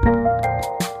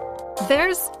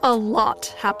 There's a lot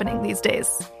happening these days,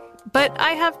 but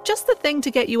I have just the thing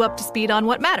to get you up to speed on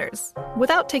what matters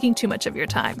without taking too much of your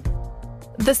time.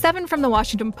 The 7 from the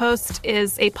Washington Post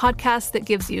is a podcast that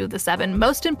gives you the 7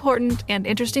 most important and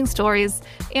interesting stories,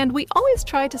 and we always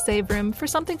try to save room for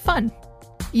something fun.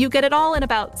 You get it all in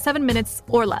about 7 minutes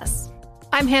or less.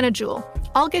 I'm Hannah Jewell.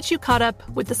 I'll get you caught up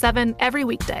with the 7 every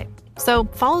weekday. So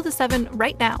follow the 7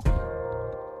 right now.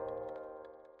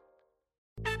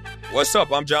 What's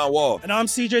up? I'm John Wall. And I'm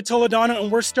CJ Toledano,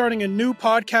 and we're starting a new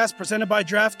podcast presented by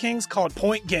DraftKings called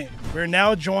Point Game. We're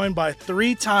now joined by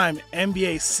 3-time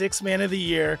NBA Sixth Man of the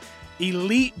Year,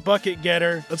 elite bucket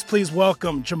getter. Let's please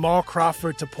welcome Jamal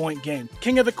Crawford to Point Game.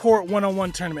 King of the Court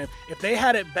one-on-one tournament. If they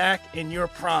had it back in your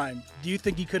prime, do you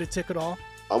think you could have took it all?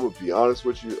 I'm going to be honest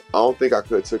with you. I don't think I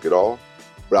could have took it all,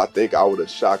 but I think I would have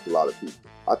shocked a lot of people.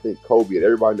 I think Kobe and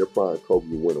everybody in their prime, Kobe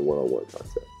would win a one-on-one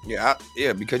contest. Yeah,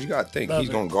 because you got to think he's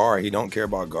going to guard. He don't care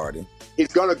about guarding. He's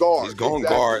going to guard. He's going to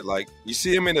guard. Like, you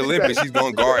see him in the Olympics, he's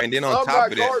going to guard. And then on top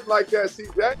of that. Like that, see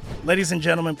that? Ladies and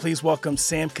gentlemen, please welcome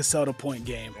Sam Cassell to Point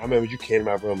Game. I remember you came in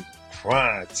my room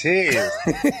crying, tears,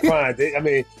 crying. I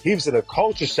mean, he was in a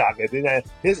culture shock. And then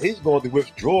he's going through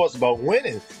withdrawals about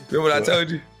winning. Remember what I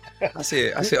told you? I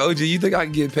said, OG, you think I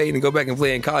can get paid and go back and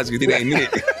play in college because it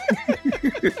ain't it?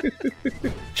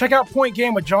 Check out Point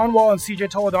Game with John Wall and CJ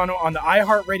Toledano on the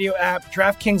iHeartRadio app,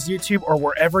 DraftKings YouTube, or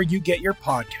wherever you get your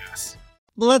podcasts.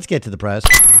 Let's get to the press.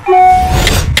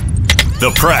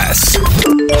 The press.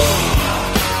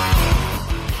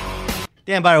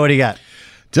 Dan Byer, what do you got?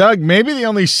 Doug, maybe the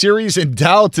only series in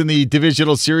doubt in the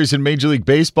divisional series in Major League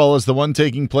Baseball is the one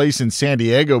taking place in San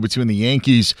Diego between the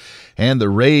Yankees and the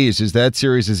Rays, as that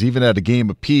series is even at a game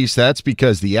apiece. That's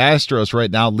because the Astros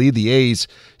right now lead the A's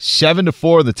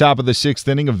 7-4 in the top of the 6th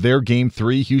inning of their Game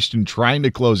 3. Houston trying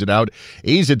to close it out.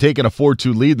 A's had taken a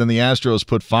 4-2 lead, then the Astros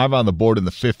put 5 on the board in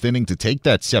the 5th inning to take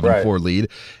that 7-4 lead.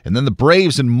 And then the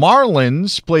Braves and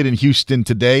Marlins played in Houston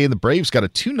today, and the Braves got a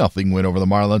 2-0 win over the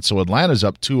Marlins, so Atlanta's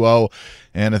up 2-0.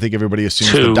 And I think everybody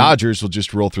assumes the Dodgers will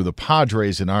just roll through the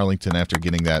Padres in Arlington after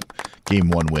getting that Game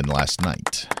 1 win last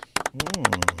night.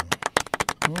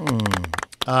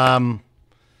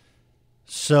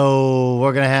 So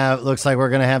we're gonna have. Looks like we're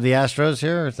gonna have the Astros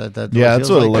here. Is that yeah, that's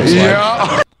what it looks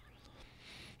like.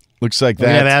 Looks like we're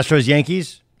that. Gonna have Astros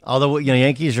Yankees. Although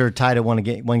Yankees are tied at one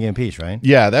game apiece, right?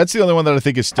 Yeah, that's the only one that I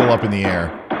think is still up in the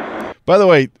air. By the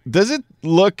way, does it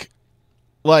look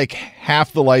like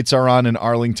half the lights are on in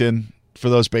Arlington for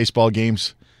those baseball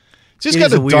games? Just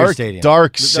got a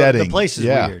dark setting. The place is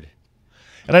weird.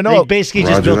 And I know they basically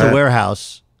just built a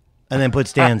warehouse and then put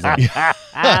stands in.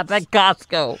 That's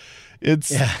Costco.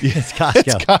 It's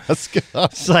Costco. It's Costco.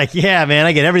 It's like, yeah, man,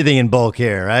 I get everything in bulk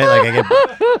here, right? Like I get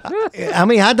how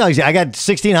many hot dogs? I got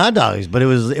 16 hot dogs, but it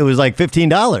was like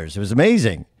 $15. It was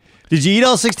amazing. Did you eat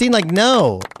all 16? Like,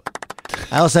 no.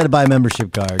 I also had to buy a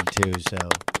membership card too, so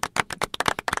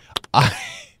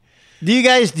Do you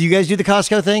guys do the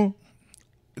Costco thing?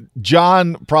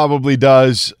 John probably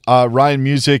does. Ryan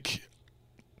Music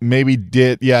maybe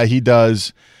did. Yeah, he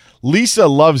does. Lisa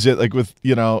loves it. Like with,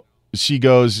 she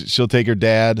goes, she'll take her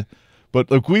dad. But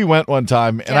look, we went one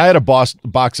time and I had a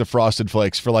box of Frosted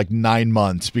Flakes for like 9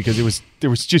 months because there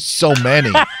was just so many.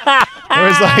 It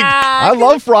was like, I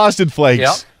love Frosted Flakes.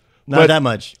 Yep. Not that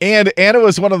much. And Anna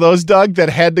was one of those, Doug, that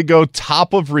had to go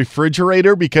top of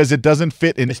refrigerator because it doesn't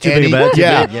fit in any.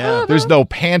 Yeah. There's no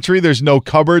pantry. There's no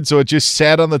cupboard. So it just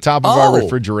sat on the top of our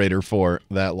refrigerator for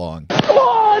that long.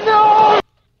 Oh, no.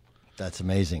 That's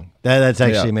amazing. That's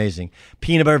actually amazing.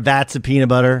 Peanut butter, vats of peanut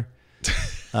butter,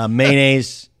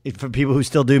 mayonnaise. For people who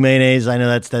still do mayonnaise, I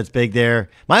know that's big there.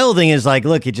 My whole thing is like,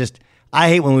 look, I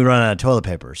hate when we run out of toilet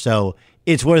paper. So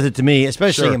it's worth it to me,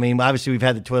 especially, Sure. I mean, obviously we've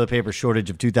had the toilet paper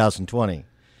shortage of 2020.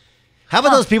 How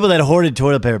about those people that hoarded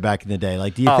toilet paper back in the day?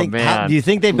 Like, do you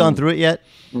think they've gone through it yet?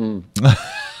 No,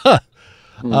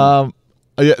 I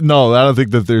don't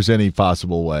think that there's any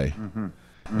possible way.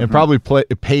 And probably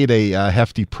paid a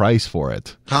hefty price for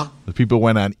it. Huh? The people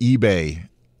went on eBay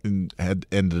and had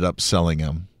ended up selling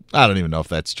them. I don't even know if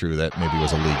that's true. That maybe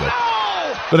was illegal.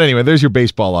 But anyway, there's your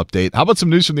baseball update. How about some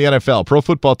news from the NFL?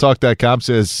 ProFootballTalk.com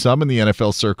says some in the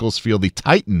NFL circles feel the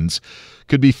Titans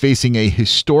could be facing a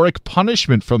historic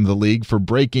punishment from the league for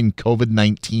breaking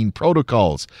COVID-19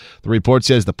 protocols. The report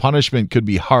says the punishment could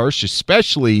be harsh,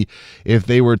 especially if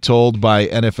they were told by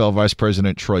NFL Vice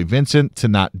President Troy Vincent to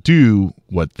not do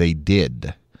what they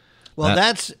did. Well,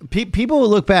 that's people will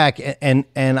look back and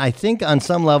I think on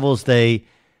some levels they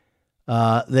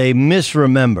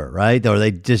misremember, right? Or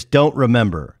they just don't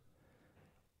remember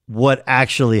what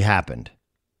actually happened.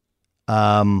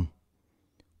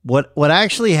 What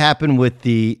actually happened with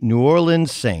the New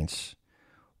Orleans Saints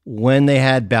when they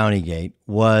had Bountygate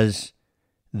was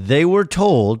they were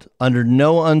told under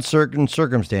no uncertain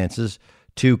circumstances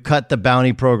to cut the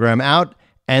bounty program out,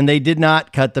 and they did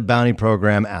not cut the bounty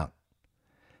program out.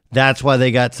 That's why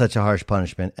they got such a harsh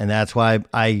punishment, and that's why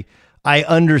I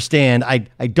understand.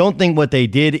 I don't think what they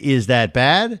did is that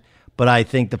bad, but I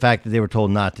think the fact that they were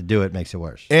told not to do it makes it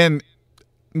worse. And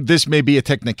this may be a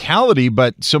technicality,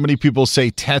 but so many people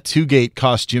say Tattoogate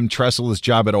cost Jim Tressel his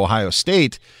job at Ohio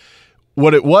State.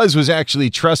 What it was actually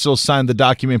Tressel signed the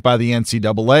document by the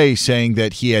NCAA saying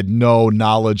that he had no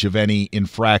knowledge of any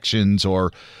infractions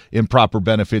or improper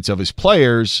benefits of his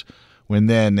players, when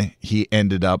then he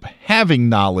ended up having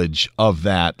knowledge of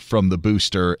that from the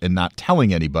booster and not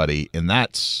telling anybody. And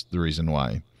that's the reason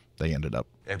why they ended up.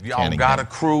 If y'all got a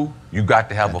crew, you got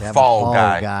to have a fall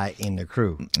guy in the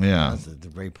crew. Yeah. That's a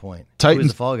great point. Titans, Who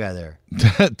was the fall guy there?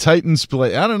 Titans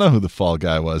play. I don't know who the fall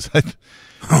guy was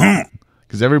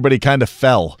because everybody kind of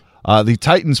fell. The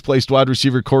Titans placed wide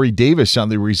receiver Corey Davis on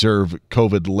the reserve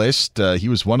COVID list. He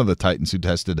was one of the Titans who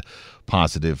tested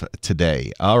positive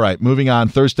today. All right, moving on.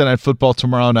 Thursday Night Football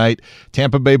tomorrow night.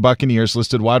 Tampa Bay Buccaneers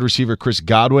listed wide receiver Chris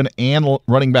Godwin and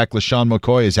running back LaShawn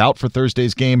McCoy is out for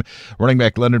Thursday's game. Running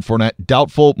back Leonard Fournette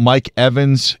doubtful. Mike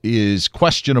Evans is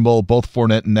questionable. Both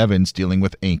Fournette and Evans dealing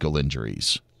with ankle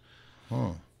injuries.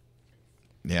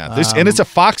 Yeah, and it's a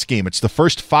Fox game. It's the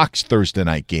first Fox Thursday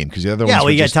night game because the other ones. Yeah,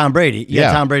 well, you got Tom Brady. You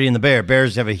got Tom Brady and the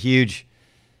Bears have a huge.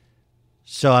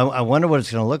 So I wonder what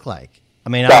it's going to look like. I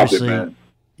mean, obviously,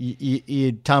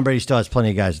 Tom Brady still has plenty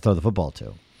of guys to throw the football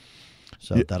to.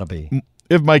 So that'll be.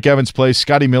 If Mike Evans plays,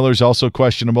 Scotty Miller's also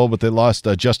questionable, but they lost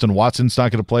Justin Watson's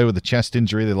not going to play with a chest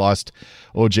injury. They lost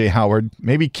O.J. Howard.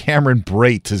 Maybe Cameron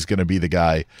Brate is going to be the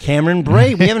guy. Cameron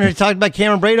Brate. We haven't heard talked about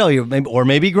Cameron Brate all year. Or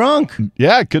maybe Gronk.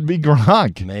 Yeah, it could be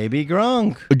Gronk. Maybe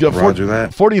Gronk. Roger that.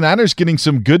 49ers getting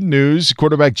some good news.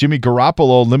 Quarterback Jimmy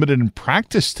Garoppolo limited in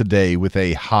practice today with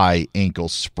a high ankle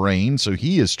sprain, so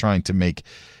he is trying to make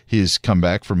his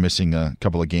comeback from missing a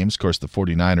couple of games. Of course, the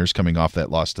 49ers coming off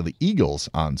that loss to the Eagles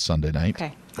on Sunday night.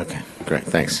 Okay, great,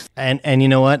 thanks. And you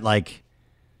know what? Like,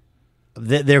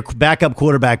 their backup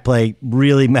quarterback play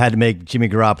really had to make Jimmy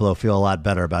Garoppolo feel a lot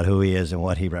better about who he is and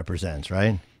what he represents,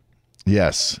 right?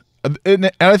 Yes.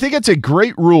 And I think it's a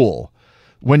great rule.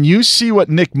 When you see what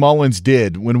Nick Mullins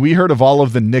did, when we heard of all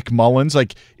of the Nick Mullins,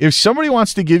 like if somebody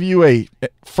wants to give you a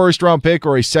first-round pick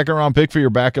or a second-round pick for your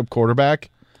backup quarterback,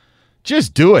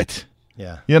 just do it.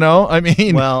 Yeah. You know, I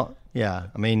mean. Well, yeah.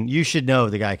 I mean, you should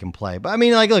know the guy can play. But, I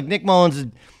mean, like, look, Nick Mullins has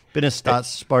been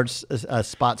a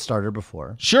spot starter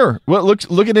before. Sure. Well,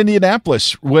 look at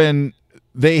Indianapolis when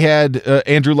they had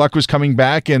Andrew Luck was coming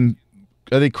back, and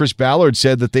I think Chris Ballard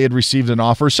said that they had received an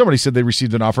offer. Somebody said they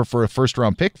received an offer for a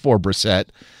first-round pick for Brissett.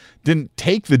 Didn't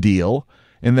take the deal.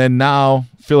 And then now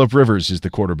Phillip Rivers is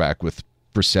the quarterback with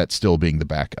Brissett still being the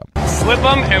backup. Slip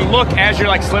him and look as you're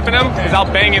like slipping him because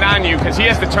I'll bang it on you because he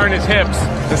has to turn his hips.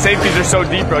 The safeties are so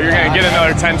deep, bro. You're going to get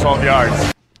another 10, 12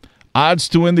 yards. Odds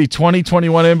to win the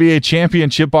 2021 NBA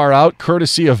championship are out,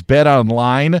 courtesy of Bet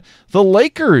Online. The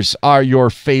Lakers are your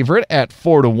favorite at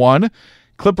 4-1.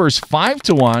 Clippers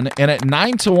 5-1, and at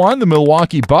 9-1, the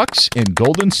Milwaukee Bucks and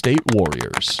Golden State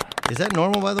Warriors. Is that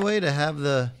normal, by the way, to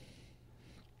have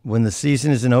when the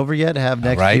season isn't over yet, have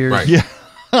next year's? Right. Yeah.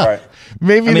 Right.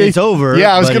 Maybe it's over.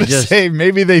 Yeah, I was going to say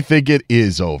maybe they think it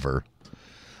is over.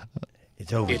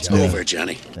 It's over. It's over,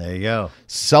 Johnny. There you go.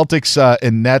 Celtics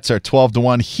and Nets are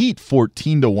 12-1. Heat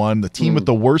 14-1. The team with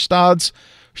the worst odds,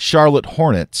 Charlotte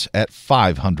Hornets at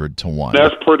 500-1.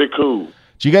 That's pretty cool.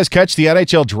 Did you guys catch the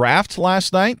NHL draft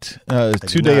last night?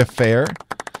 2-day affair.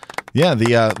 Yeah,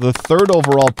 the third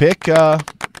overall pick. They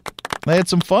had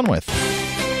some fun with.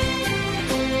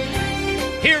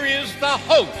 Here is the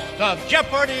host of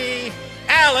Jeopardy,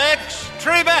 Alex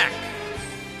Trebek.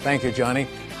 Thank you, Johnny.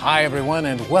 Hi, everyone,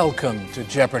 and welcome to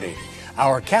Jeopardy.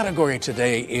 Our category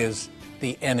today is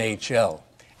the NHL.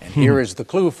 And here is the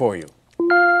clue for you.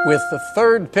 With the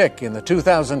third pick in the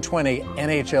 2020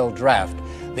 NHL Draft,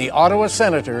 the Ottawa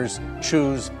Senators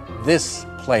choose this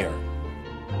player.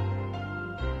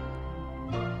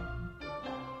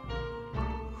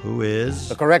 Who is?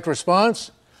 The correct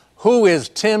response, who is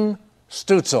Tim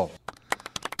Stutzel?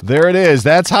 There it is.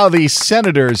 That's how the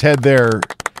Senators had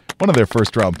one of their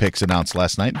first-round picks announced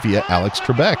last night via Alex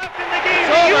Trebek.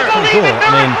 Cool. I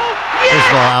mean, first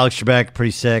of all, Alex Trebek, pretty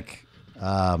sick.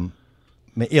 Ill,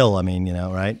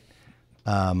 right?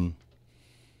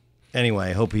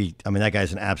 Anyway, that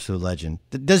guy's an absolute legend.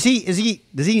 Does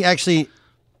he actually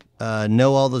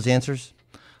know all those answers?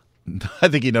 I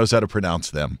think he knows how to pronounce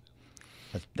them.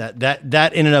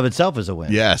 That in and of itself is a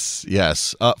win. Yes.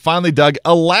 Finally, Doug,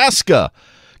 Alaska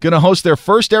going to host their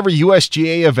first ever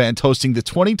USGA event, hosting the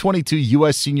 2022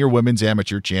 U.S. Senior Women's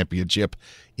Amateur Championship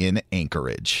in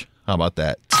Anchorage. How about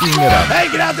that? Teeing it up.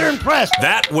 Hey, get out there and press.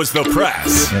 That was the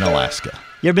press. In Alaska.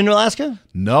 You ever been to Alaska?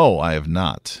 No, I have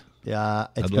not. Yeah,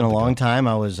 it's been a long time.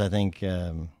 I was, I think,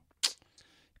 10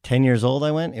 years old.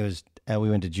 We went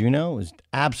to Juneau. It was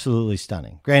absolutely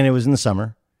stunning. Granted, it was in the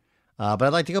summer, but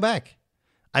I'd like to go back.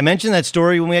 I mentioned that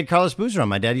story when we had Carlos Boozer on.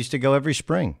 My dad used to go every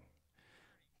spring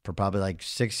for probably like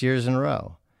 6 years in a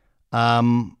row.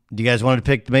 Do you guys want to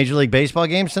pick the Major League Baseball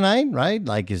games tonight? Right?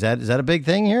 Like, is that a big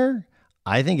thing here?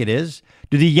 I think it is.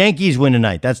 Do the Yankees win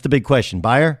tonight? That's the big question.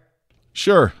 Buyer?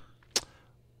 Sure.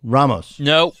 Ramos?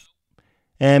 No.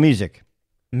 And music?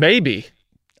 Maybe.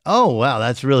 Oh, wow.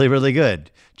 That's really, really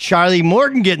good. Charlie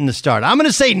Morton getting the start. I'm going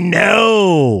to say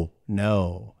no.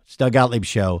 No. It's Doug Gottlieb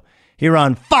Show here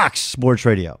on Fox Sports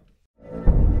Radio.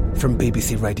 From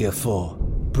BBC Radio 4,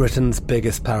 Britain's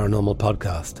biggest paranormal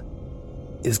podcast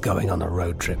is going on a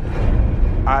road trip.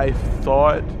 I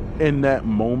thought in that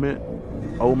moment,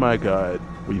 oh my God,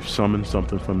 we've summoned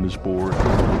something from this board.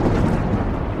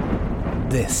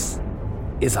 This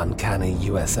is Uncanny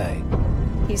USA.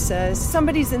 He says,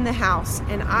 somebody's in the house,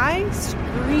 and I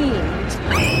screamed.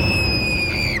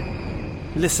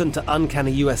 Listen to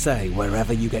Uncanny USA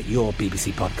wherever you get your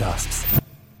BBC podcasts,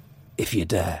 if you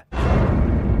dare.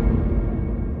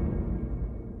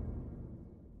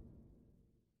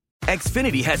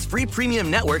 Xfinity has free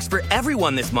premium networks for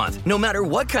everyone this month, no matter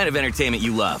what kind of entertainment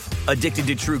you love. Addicted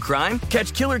to true crime?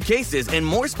 Catch killer cases and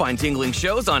more spine-tingling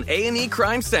shows on A&E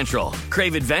Crime Central.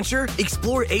 Crave adventure?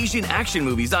 Explore Asian action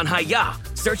movies on Hi-Ya.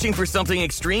 Searching for something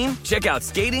extreme? Check out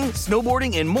skating,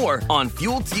 snowboarding, and more on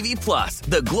Fuel TV Plus,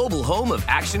 the global home of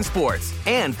action sports.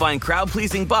 And find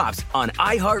crowd-pleasing bops on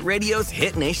iHeartRadio's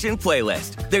Hit Nation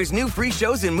playlist. There's new free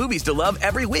shows and movies to love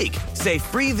every week. Say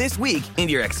free this week in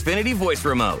your Xfinity voice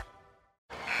remote.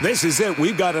 This is it.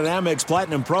 We've got an Amex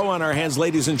Platinum Pro on our hands,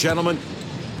 ladies and gentlemen.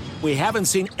 We haven't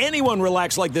seen anyone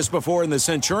relax like this before in the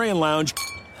Centurion Lounge.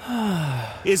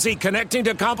 Is he connecting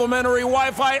to complimentary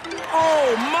Wi-Fi?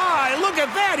 Oh, my! Look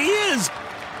at that! He is!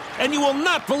 And you will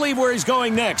not believe where he's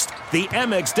going next. The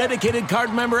Amex dedicated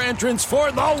card member entrance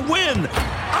for the win!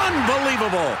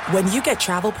 Unbelievable! When you get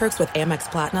travel perks with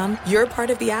Amex Platinum, you're part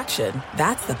of the action.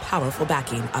 That's the powerful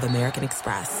backing of American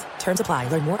Express. Terms apply.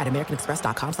 Learn more at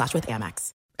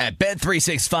americanexpress.com/withAmex. At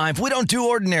Bet365, we don't do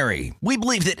ordinary. We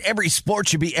believe that every sport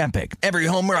should be epic. Every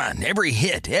home run, every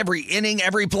hit, every inning,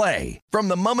 every play. From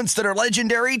the moments that are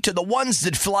legendary to the ones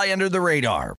that fly under the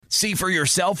radar. See for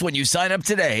yourself when you sign up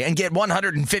today and get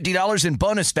 $150 in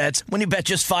bonus bets when you bet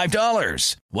just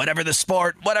 $5. Whatever the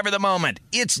sport, whatever the moment,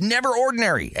 it's never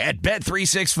ordinary at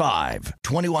Bet365.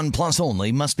 21 plus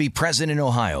only. Must be present in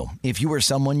Ohio. If you or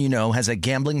someone you know has a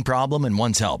gambling problem and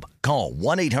wants help, call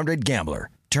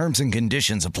 1-800-GAMBLER. Terms and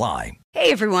conditions apply. Hey,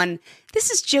 everyone.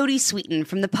 This is Jody Sweeten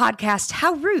from the podcast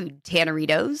How Rude,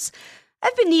 Tanneritos.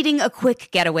 I've been needing a quick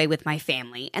getaway with my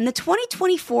family, and the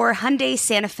 2024 Hyundai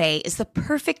Santa Fe is the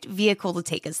perfect vehicle to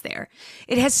take us there.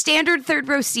 It has standard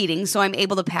third-row seating, so I'm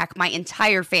able to pack my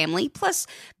entire family, plus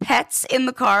pets, in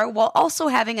the car, while also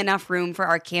having enough room for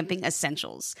our camping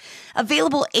essentials.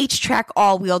 Available H-Track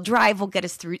all-wheel drive will get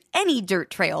us through any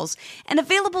dirt trails, and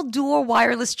available dual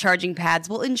wireless charging pads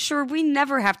will ensure we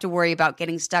never have to worry about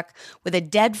getting stuck with a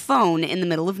dead phone in the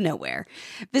middle of nowhere.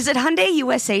 Visit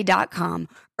HyundaiUSA.com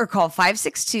or call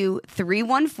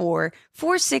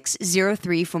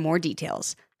 562-314-4603 for more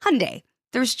details. Hyundai,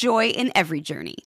 there's joy in every journey.